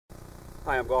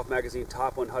Hi, I'm Golf Magazine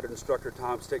Top 100 Instructor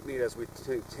Tom Stickney. As we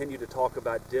continue to talk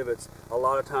about divots, a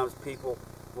lot of times people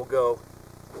will go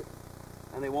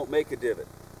and they won't make a divot.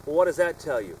 Well, what does that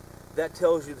tell you? That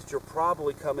tells you that you're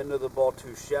probably coming into the ball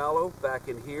too shallow back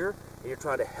in here, and you're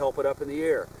trying to help it up in the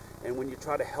air. And when you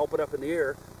try to help it up in the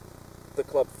air, the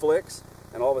club flicks,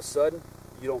 and all of a sudden,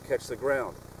 you don't catch the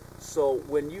ground. So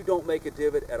when you don't make a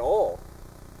divot at all,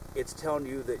 it's telling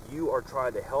you that you are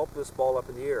trying to help this ball up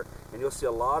in the air. And you'll see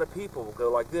a lot of people will go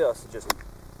like this and just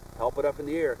help it up in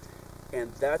the air.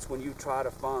 And that's when you try to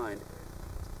find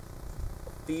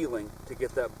a feeling to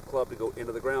get that club to go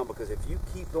into the ground, because if you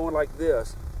keep going like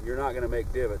this, you're not going to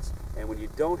make divots. And when you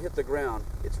don't hit the ground,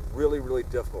 it's really, really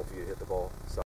difficult for you to hit the ball. So